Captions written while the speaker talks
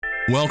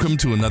Welcome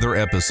to another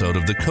episode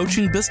of the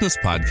Coaching Business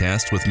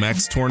Podcast with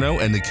Max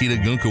Tornow and Nikita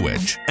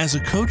Gunkowicz. As a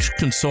coach,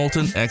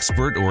 consultant,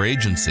 expert, or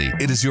agency,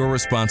 it is your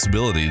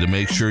responsibility to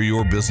make sure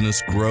your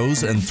business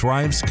grows and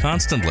thrives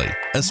constantly.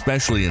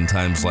 Especially in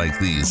times like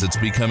these, it's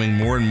becoming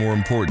more and more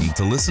important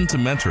to listen to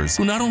mentors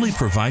who not only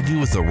provide you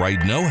with the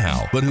right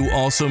know-how, but who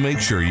also make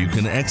sure you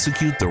can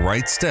execute the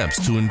right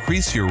steps to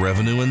increase your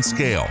revenue and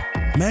scale.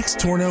 Max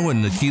Tornow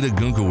and Nikita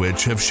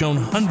Gunkowicz have shown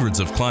hundreds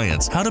of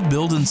clients how to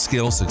build and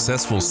scale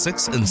successful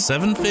 6- and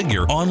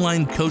 7-figure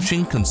online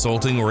coaching,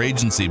 consulting, or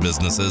agency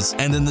businesses.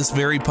 And in this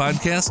very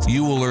podcast,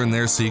 you will learn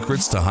their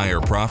secrets to higher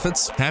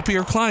profits,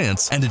 happier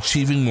clients, and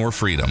achieving more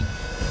freedom.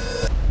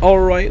 All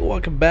right,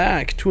 welcome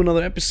back to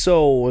another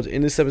episode.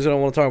 In this episode, I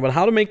want to talk about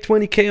how to make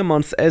 $20K a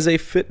month as a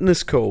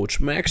fitness coach.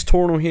 Max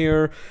Tornow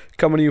here,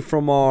 coming to you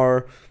from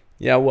our,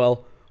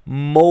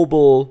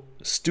 mobile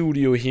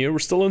studio here. We're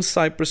still in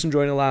Cyprus,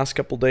 enjoying the last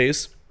couple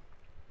days.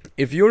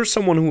 If you're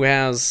someone who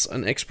has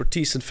an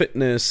expertise in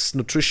fitness,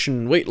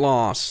 nutrition, weight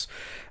loss,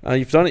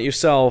 you've done it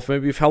yourself,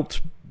 maybe you've helped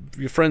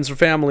your friends or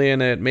family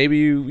in it, maybe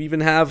you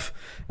even have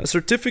a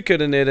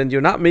certificate in it and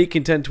you're not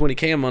making 10,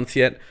 20K a month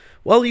yet,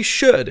 well, you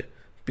should,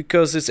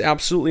 because it's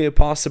absolutely a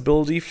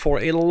possibility for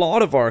a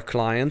lot of our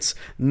clients.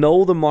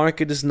 No, the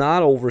market is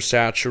not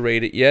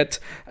oversaturated yet,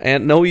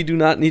 and no, you do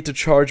not need to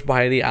charge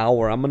by the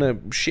hour. I'm going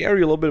to share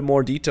you a little bit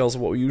more details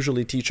of what we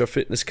usually teach our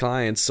fitness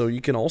clients so you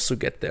can also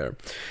get there.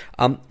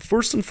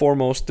 First and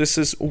foremost, this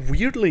is,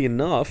 weirdly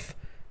enough,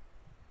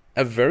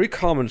 a very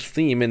common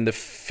theme in the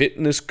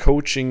fitness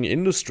coaching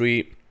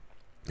industry.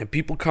 And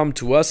people come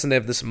to us and they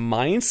have this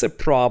mindset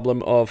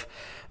problem of,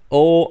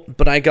 oh,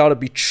 but I gotta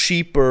be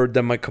cheaper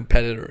than my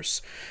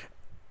competitors.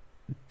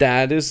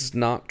 That is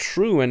not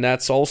true, and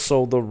that's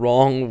also the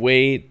wrong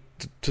way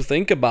to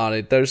think about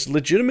it. There's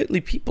legitimately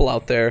people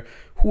out there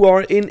who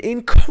are in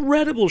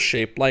incredible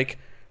shape, like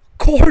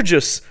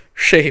gorgeous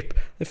shape,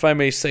 if I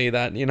may say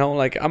that. You know,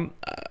 like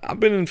I've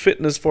been in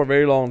fitness for a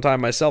very long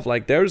time myself.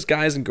 Like there's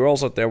guys and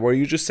girls out there where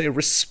you just say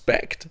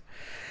respect.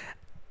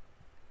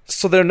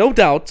 So they're no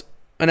doubt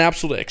an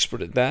absolute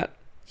expert at that.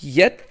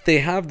 Yet they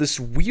have this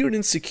weird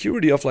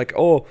insecurity of like,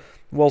 oh,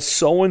 well,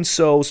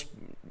 so-and-so's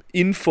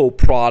info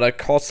product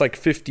costs like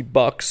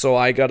 $50, so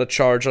I gotta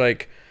charge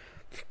like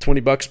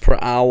 $20 per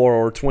hour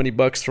or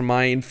 $20 for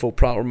my info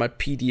product or my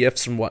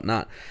PDFs and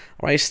whatnot.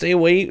 All right, stay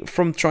away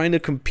from trying to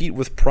compete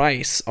with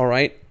price. All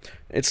right,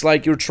 it's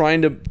like you're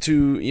trying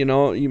to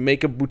you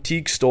make a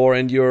boutique store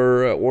and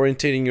you're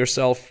orientating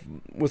yourself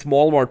with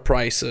Walmart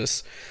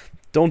prices.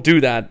 Don't do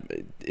that.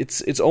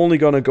 It's only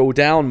going to go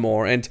down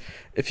more. And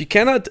if you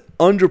cannot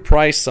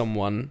underprice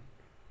someone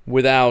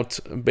without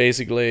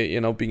basically,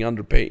 being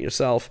underpaid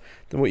yourself,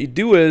 then what you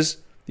do is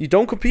you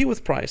don't compete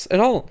with price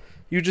at all.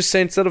 You just say,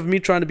 instead of me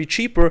trying to be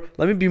cheaper,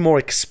 let me be more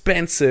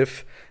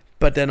expensive,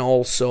 but then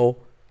also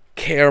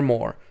care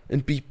more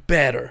and be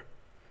better.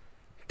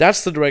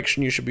 That's the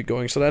direction you should be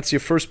going. So that's your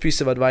first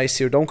piece of advice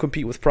here. Don't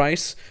compete with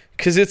price,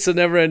 because it's a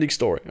never-ending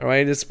story, all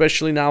right?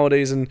 Especially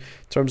nowadays in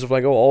terms of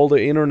like, all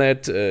the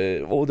internet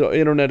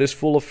is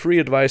full of free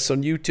advice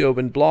on YouTube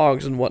and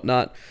blogs and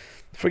whatnot.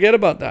 Forget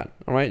about that,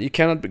 all right? You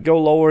cannot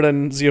go lower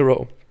than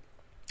zero.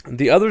 And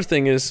the other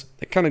thing is,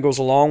 that kind of goes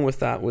along with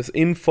that, with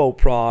info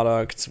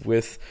products,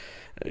 with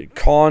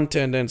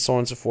content and so on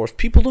and so forth.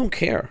 People don't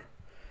care.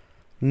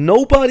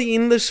 Nobody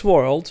in this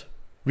world,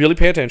 really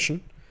pay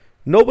attention,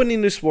 nobody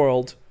in this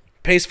world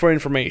pays for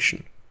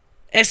information,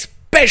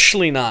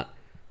 especially not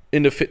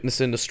in the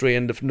fitness industry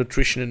and the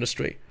nutrition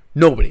industry.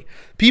 Nobody.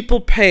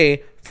 People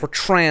pay for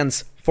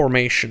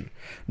transformation.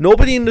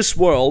 Nobody in this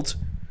world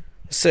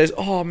says,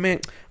 oh man,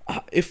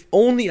 if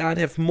only I'd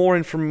have more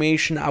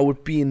information, I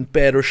would be in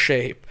better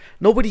shape.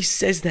 Nobody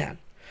says that,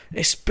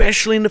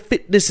 especially in the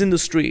fitness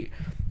industry.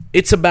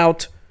 It's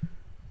about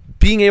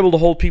being able to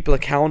hold people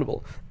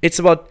accountable. It's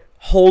about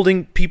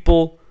holding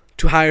people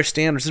to higher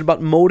standards. It's about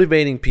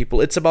motivating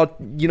people. It's about,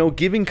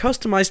 giving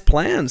customized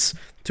plans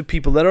to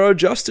people that are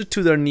adjusted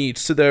to their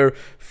needs, to their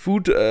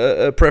food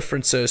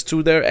preferences,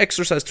 to their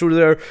exercise, to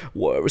their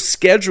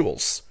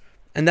schedules.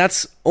 And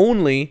that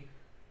can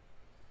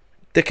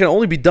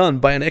only be done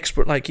by an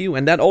expert like you.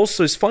 And that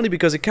also is funny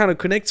because it kind of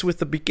connects with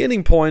the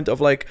beginning point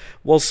of like,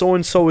 well,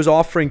 so-and-so is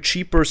offering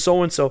cheaper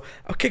so-and-so.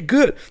 Okay,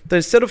 good. Then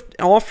instead of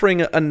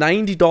offering a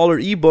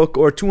 $90 ebook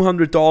or a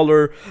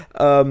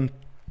 $200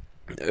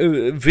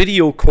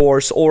 video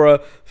course or a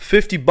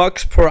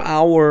 $50 per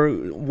hour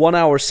 1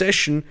 hour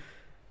session,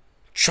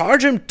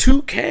 charge them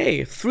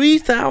 $2,000,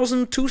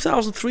 $3,000,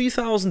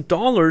 $2,000,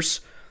 $3,000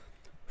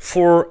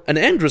 for an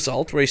end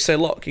result where you say,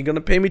 look, you're going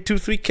to pay me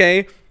 $2,000,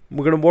 $3,000,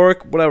 we're going to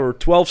work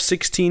 12,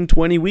 16,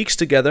 20 weeks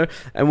together,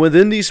 and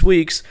within these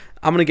weeks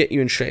I'm going to get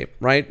you in shape,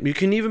 right? You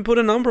can even put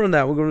a number on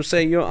that. We're going to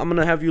say, I'm going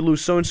to have you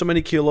lose so and so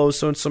many kilos,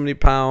 so and so many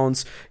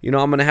pounds, I'm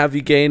going to have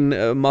you gain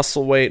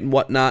muscle weight and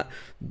whatnot.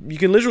 You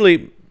can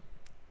literally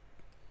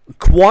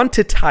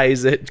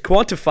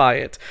quantify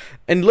it,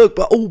 and look,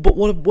 but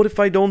what if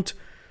I don't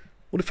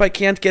What if I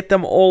can't get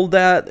them all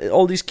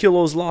these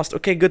kilos lost?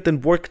 Okay, good,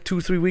 then work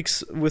 2-3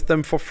 weeks with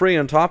them for free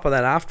on top of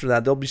that. After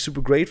that, they'll be super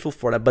grateful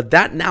for that. But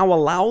that now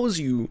allows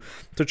you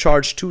to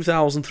charge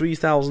 $2,000,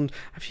 $3,000.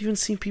 I've even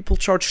seen people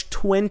charge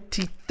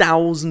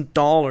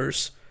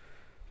 $20,000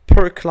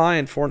 per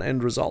client for an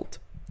end result.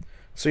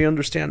 So you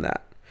understand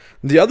that.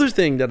 The other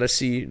thing that I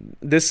see,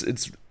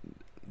 it's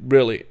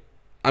really,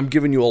 I'm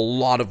giving you a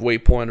lot of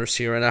waypointers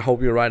here, and I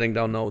hope you're writing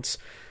down notes.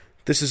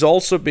 This is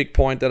also a big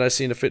point that I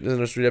see in the fitness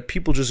industry, that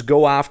people just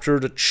go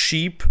after the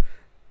cheap,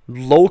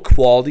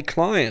 low-quality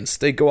clients.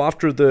 They go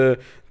after the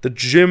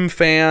gym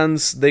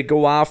fans. They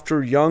go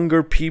after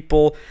younger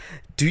people.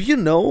 Do you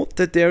know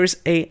that there is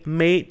a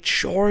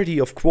majority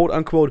of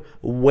quote-unquote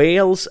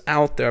whales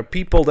out there,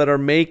 people that are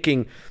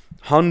making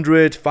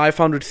 $100,000,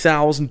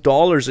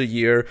 $500,000 a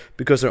year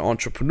because they're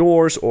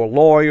entrepreneurs or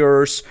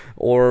lawyers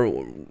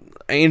or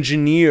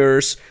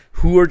engineers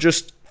who are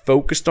just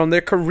focused on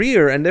their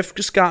career, and they've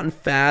just gotten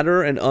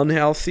fatter and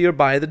unhealthier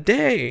by the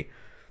day?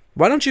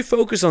 Why don't you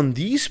focus on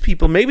these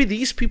people? Maybe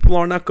these people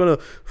are not going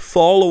to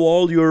follow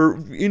all your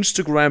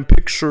Instagram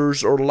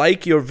pictures or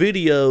like your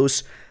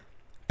videos,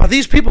 but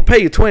these people pay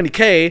you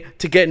 $20,000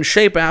 to get in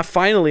shape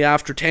finally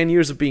after 10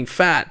 years of being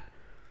fat.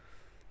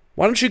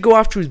 Why don't you go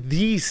after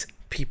these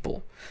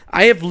people?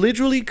 I have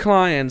literally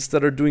clients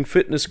that are doing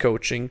fitness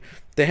coaching.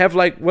 They have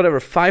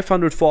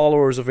 500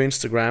 followers of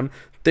Instagram.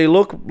 They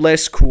look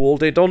less cool.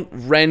 They don't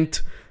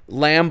rent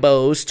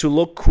Lambos to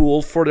look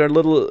cool for their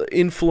little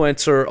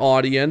influencer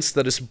audience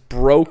that is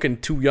broke and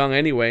too young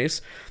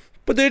anyways.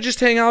 But they just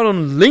hang out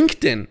on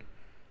LinkedIn.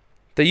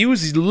 They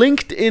use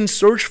LinkedIn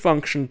search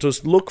function to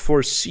look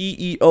for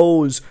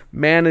CEOs,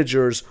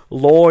 managers,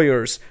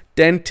 lawyers,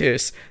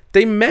 dentists.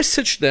 They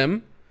message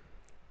them.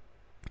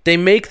 They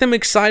make them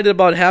excited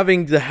about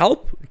having the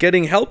help,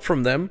 getting help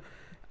from them,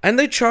 and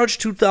they charge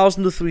 $2,000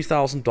 to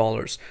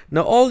 $3,000.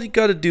 Now, all you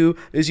got to do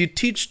is you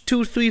teach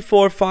 2, 3,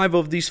 4, 5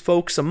 of these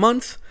folks a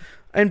month,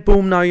 and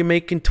boom, now you're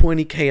making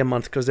 $20,000 a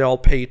month because they all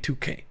pay you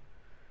 $2,000.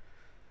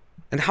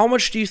 And how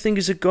much do you think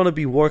is it going to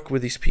be work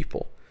with these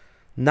people?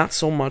 Not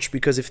so much,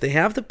 because if they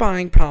have the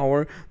buying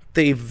power,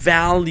 they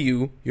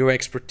value your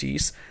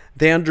expertise,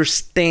 they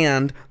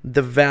understand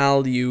the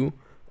value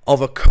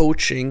of a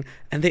coaching,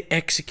 and they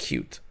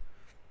execute.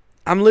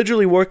 I'm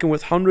literally working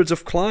with hundreds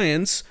of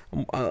clients.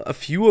 A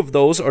few of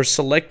those are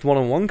select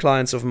one-on-one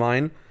clients of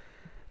mine.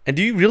 And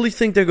do you really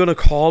think they're going to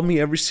call me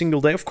every single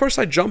day? Of course,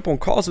 I jump on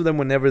calls with them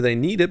whenever they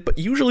need it, but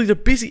usually they're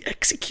busy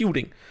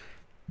executing.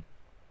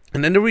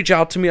 And then they reach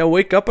out to me. I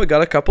wake up, I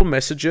got a couple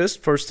messages.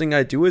 First thing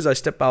I do is I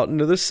step out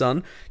into the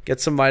sun, get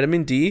some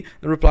vitamin D,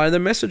 and reply to their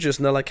messages.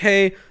 And they're like,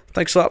 hey,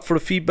 thanks a lot for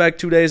the feedback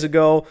 2 days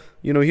ago.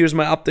 Here's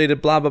my updated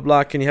blah, blah,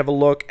 blah. Can you have a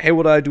look? Hey,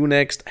 what do I do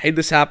next? Hey,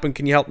 this happened.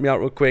 Can you help me out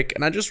real quick?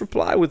 And I just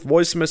reply with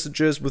voice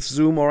messages, with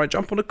Zoom, or I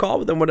jump on a call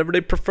with them, whatever they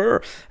prefer.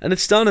 And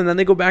it's done. And then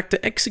they go back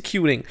to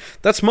executing.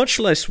 That's much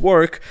less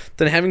work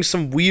than having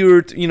some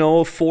weird,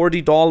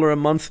 $40 a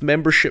month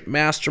membership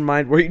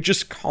mastermind where you're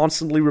just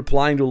constantly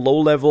replying to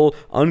low-level,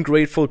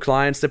 ungrateful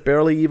clients that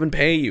barely even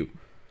pay you.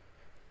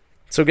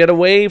 So get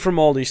away from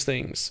all these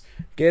things.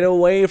 Get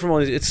away from all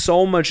these. It's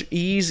so much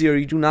easier.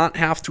 You do not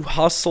have to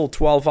hustle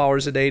 12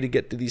 hours a day to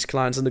get to these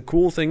clients. And the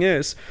cool thing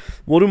is,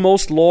 what do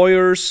most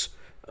lawyers,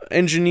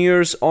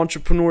 engineers,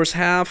 entrepreneurs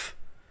have?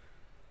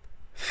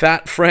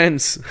 Fat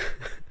friends.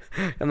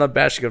 I'm not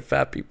bashing on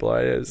fat people.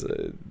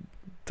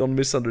 Don't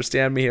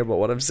misunderstand me here, but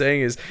what I'm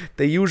saying is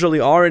they usually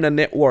are in a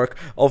network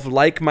of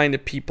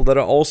like-minded people that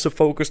are also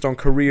focused on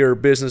career,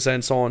 business,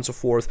 and so on and so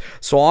forth.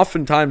 So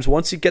oftentimes,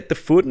 once you get the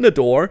foot in the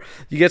door,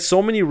 you get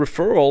so many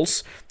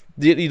referrals,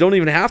 you don't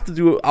even have to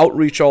do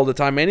outreach all the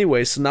time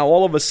anyway. So now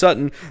all of a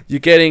sudden, you're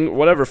getting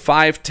whatever,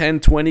 5,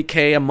 10,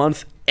 20K a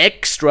month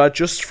extra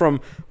just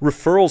from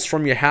referrals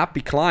from your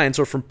happy clients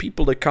or from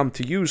people that come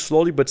to you.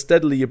 Slowly but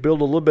steadily, you build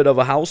a little bit of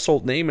a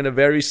household name in a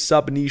very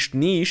sub-niche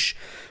niche.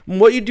 And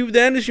what you do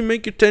then is you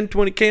make your 10,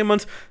 20K a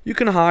month. You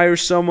can hire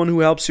someone who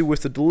helps you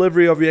with the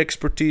delivery of your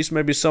expertise.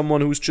 Maybe someone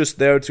who's just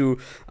there to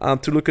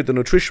look at the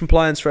nutrition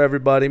plans for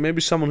everybody.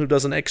 Maybe someone who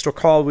does an extra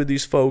call with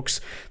these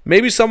folks.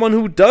 Maybe someone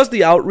who does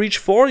the outreach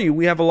for you.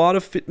 We have a lot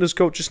of fitness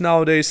coaches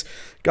nowadays.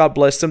 God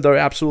bless them. They're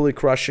absolutely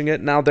crushing it.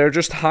 Now they're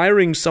just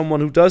hiring someone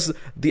who does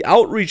the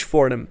outreach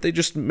for them. They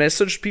just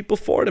message people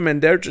for them,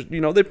 and they're just,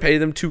 they pay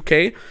them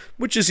 $2,000,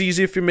 which is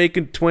easy if you're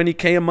making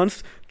 $20K a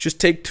month. Just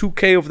take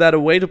 $2,000 of that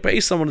away to pay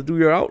someone to do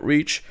your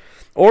outreach.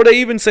 Or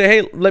they even say,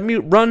 hey, let me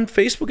run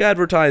Facebook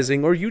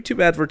advertising or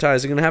YouTube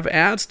advertising and have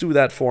ads do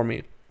that for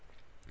me.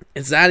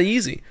 It's that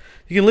easy.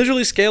 You can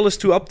literally scale this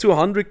to up to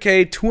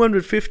 $100K,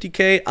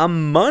 $250K a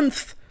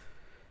month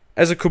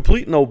as a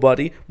complete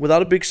nobody,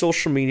 without a big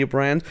social media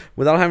brand,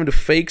 without having to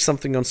fake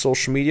something on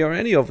social media or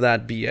any of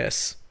that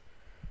BS.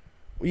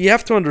 You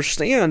have to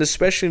understand,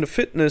 especially in the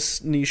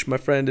fitness niche, my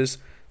friend, is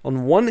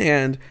on one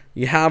hand,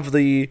 you have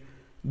the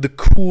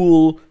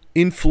cool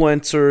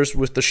influencers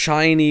with the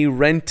shiny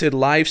rented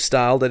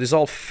lifestyle that is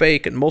all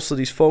fake, and most of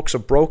these folks are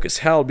broke as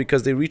hell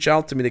because they reach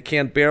out to me, they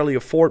can't barely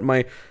afford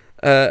my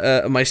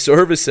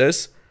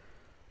services.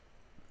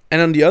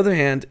 And on the other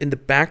hand, in the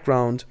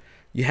background,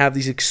 you have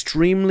these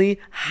extremely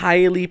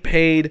highly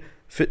paid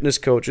fitness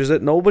coaches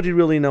that nobody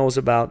really knows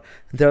about.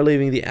 They're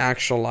living the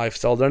actual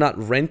lifestyle. They're not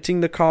renting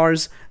the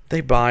cars,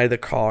 they buy the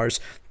cars.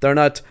 They're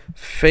not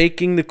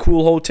faking the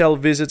cool hotel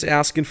visits,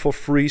 asking for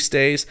free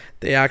stays.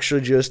 They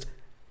actually just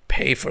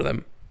pay for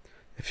them.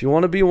 If you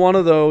want to be one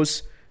of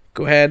those,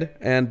 go ahead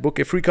and book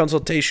a free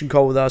consultation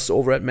call with us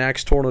over at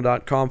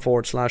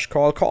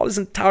maxtorno.com/call. Call is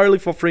entirely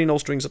for free, no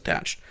strings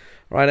attached.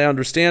 Right, I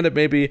understand that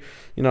maybe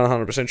you're not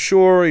 100%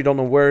 sure, you don't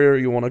know where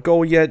you want to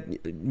go yet.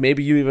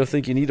 Maybe you even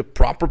think you need a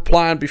proper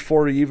plan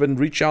before you even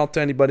reach out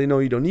to anybody. No,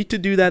 you don't need to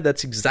do that.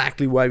 That's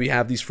exactly why we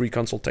have these free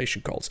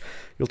consultation calls.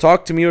 You'll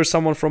talk to me or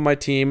someone from my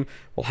team.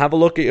 We'll have a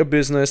look at your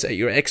business, at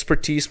your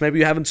expertise. Maybe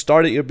you haven't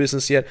started your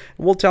business yet.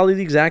 And we'll tell you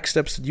the exact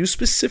steps that you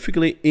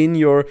specifically in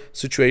your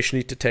situation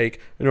need to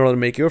take in order to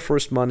make your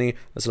first money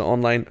as an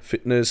online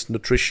fitness,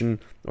 nutrition,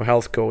 or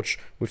health coach.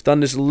 We've done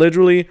this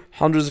literally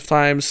hundreds of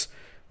times.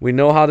 We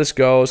know how this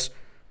goes.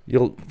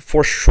 You'll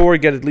for sure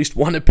get at least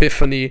one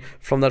epiphany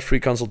from that free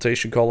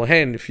consultation call.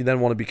 Hey, and if you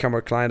then want to become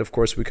our client, of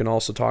course, we can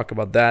also talk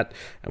about that,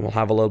 and we'll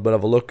have a little bit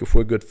of a look if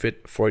we're a good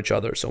fit for each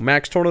other. So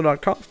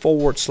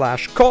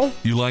maxtorno.com/call.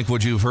 You like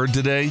what you've heard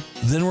today?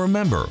 Then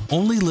remember,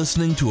 only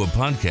listening to a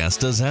podcast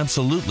does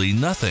absolutely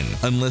nothing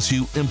unless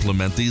you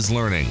implement these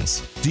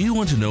learnings. Do you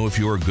want to know if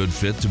you're a good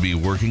fit to be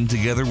working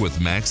together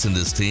with Max and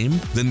his team?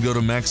 Then go to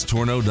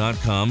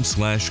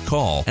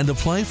maxtorno.com/call and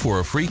apply for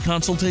a free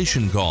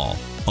consultation call.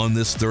 On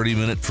this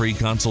 30-minute free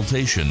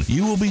consultation,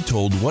 you will be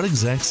told what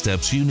exact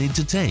steps you need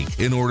to take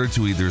in order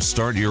to either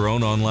start your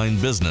own online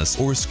business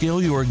or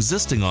scale your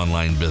existing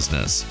online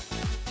business.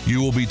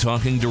 You will be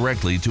talking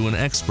directly to an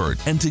expert,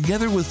 and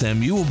together with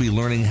them, you will be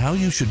learning how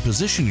you should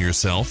position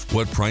yourself,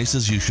 what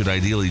prices you should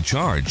ideally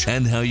charge,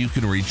 and how you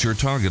can reach your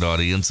target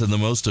audience in the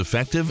most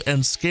effective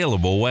and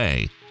scalable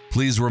way.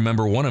 Please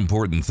remember one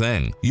important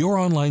thing. Your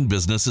online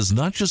business is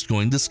not just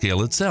going to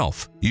scale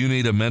itself. You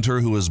need a mentor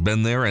who has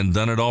been there and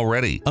done it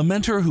already. A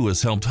mentor who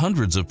has helped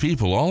hundreds of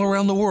people all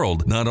around the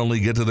world not only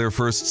get to their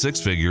first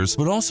 6 figures,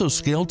 but also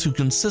scale to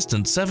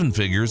consistent 7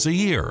 figures a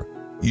year.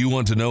 You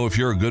want to know if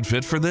you're a good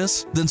fit for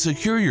this? Then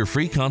secure your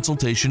free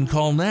consultation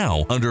call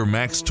now under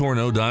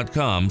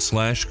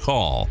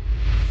maxtorno.com/call.